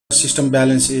system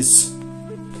balance is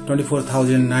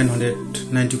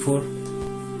 24,994.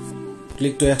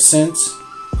 Click to exchange.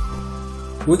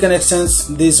 We can exchange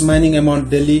this mining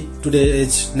amount daily. Today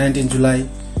is 19 July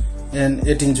and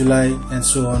 18 July and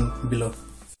so on below.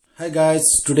 Hi guys,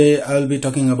 today I will be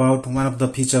talking about one of the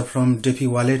feature from DeFi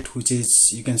wallet, which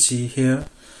is you can see here.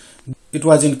 It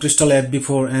was in Crystal app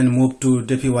before and moved to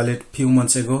DeFi wallet few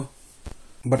months ago,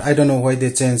 but I don't know why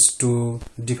they changed to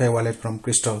DeFi wallet from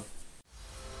Crystal.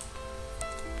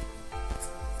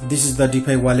 This is the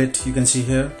DeFi wallet you can see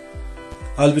here.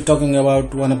 I'll be talking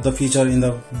about one of the feature in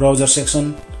the browser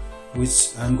section,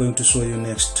 which I'm going to show you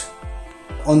next.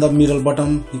 On the middle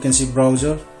bottom you can see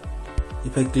browser.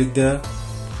 If I click there,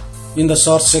 in the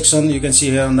search section you can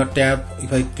see here on the tab,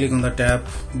 if I click on the tab,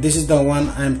 this is the one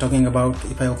I am talking about.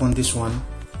 If I open this one,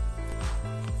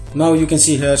 now you can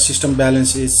see here system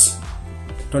balance is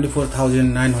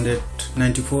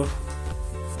 24,994.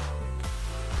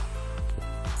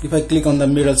 If I click on the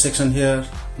middle section here,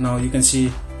 now you can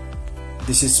see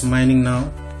this is mining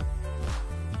now.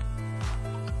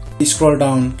 We scroll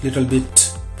down little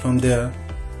bit from there.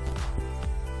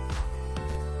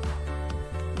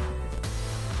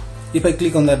 If I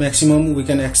click on the maximum, we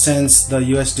can exchange the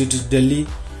USDT daily.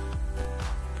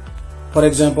 For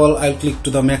example, I'll click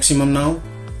to the maximum now.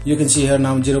 You can see here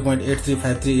now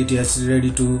 0.8353 it is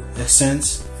ready to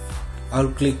exchange.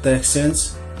 I'll click the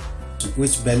exchange,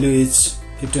 which value is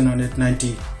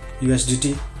 1590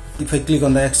 USDT. If I click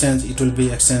on the exchange, it will be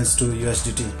exchanged to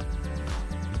USDT.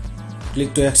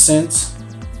 Click to exchange.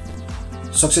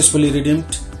 Successfully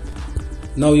redeemed.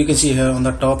 Now you can see here on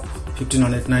the top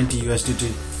 1590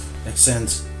 USDT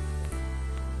exchange.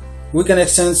 We can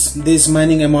exchange this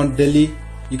mining amount daily.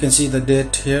 You can see the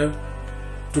date here.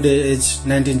 Today is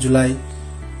 19 July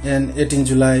and 18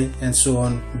 July and so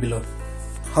on below.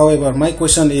 However, my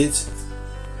question is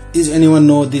anyone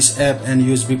know this app and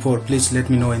used before? Please let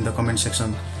me know in the comment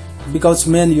section. Because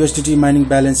main USDT mining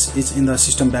balance is in the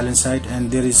system balance side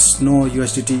and there is no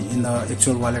USDT in the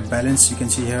actual wallet balance. You can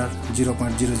see here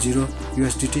 0.00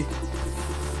 USDT.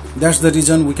 That's the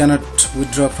reason we cannot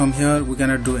withdraw from here, we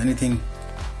cannot do anything.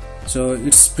 So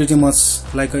it's pretty much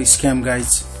like a scam,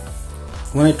 guys.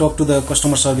 When I talked to the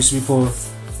customer service before,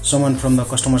 someone from the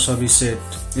customer service said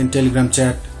in Telegram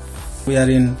chat, we are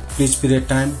in freeze period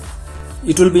time.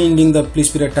 It will be ending the freeze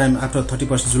period time after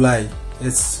 31st July,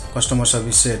 as customer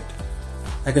service said.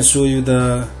 I can show you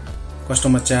the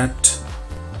customer chat.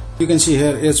 You can see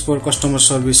here, as per customer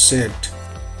service said,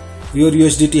 your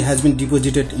USDT has been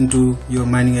deposited into your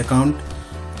mining account,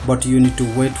 but you need to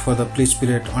wait for the freeze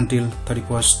period until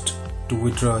 31st to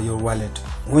withdraw your wallet.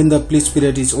 When the freeze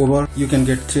period is over, you can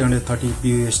get 330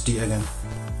 BUSD again.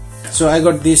 So I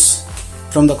got this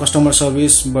from the customer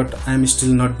service, but I am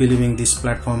still not believing this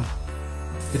platform.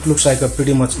 It looks like a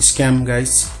pretty much scam,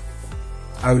 guys.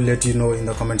 I will let you know in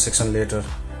the comment section later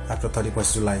after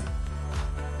 31st July.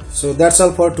 So that's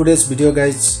all for today's video,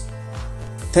 guys.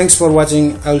 Thanks for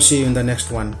watching. I will see you in the next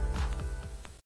one.